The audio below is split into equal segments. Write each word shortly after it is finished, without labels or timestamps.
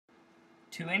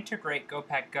To integrate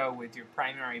GoPackGo with your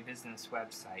primary business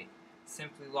website,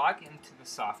 simply log into the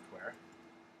software,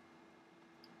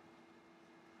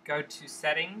 go to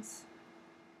Settings,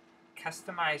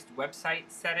 Customized Website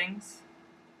Settings,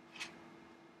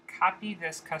 copy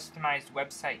this customized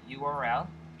website URL,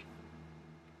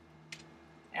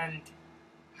 and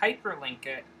hyperlink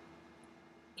it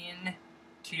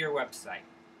into your website.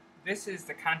 This is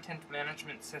the content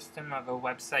management system of a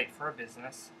website for a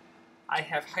business. I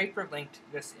have hyperlinked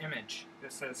this image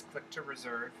that says click to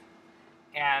reserve,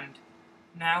 and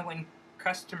now when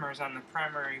customers on the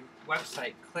primary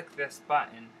website click this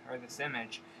button or this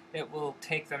image, it will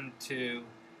take them to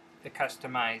the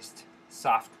customized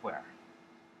software.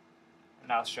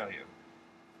 And I'll show you.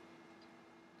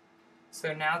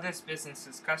 So now this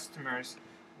business's customers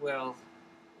will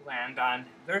land on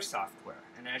their software.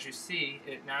 And as you see,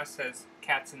 it now says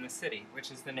Cats in the City,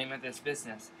 which is the name of this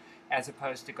business, as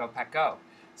opposed to GoPackGo.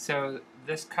 So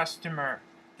this customer,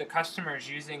 the customers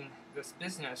using this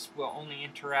business will only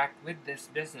interact with this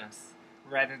business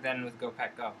rather than with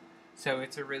GoPackGo. So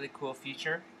it's a really cool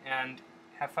feature, and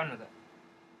have fun with it.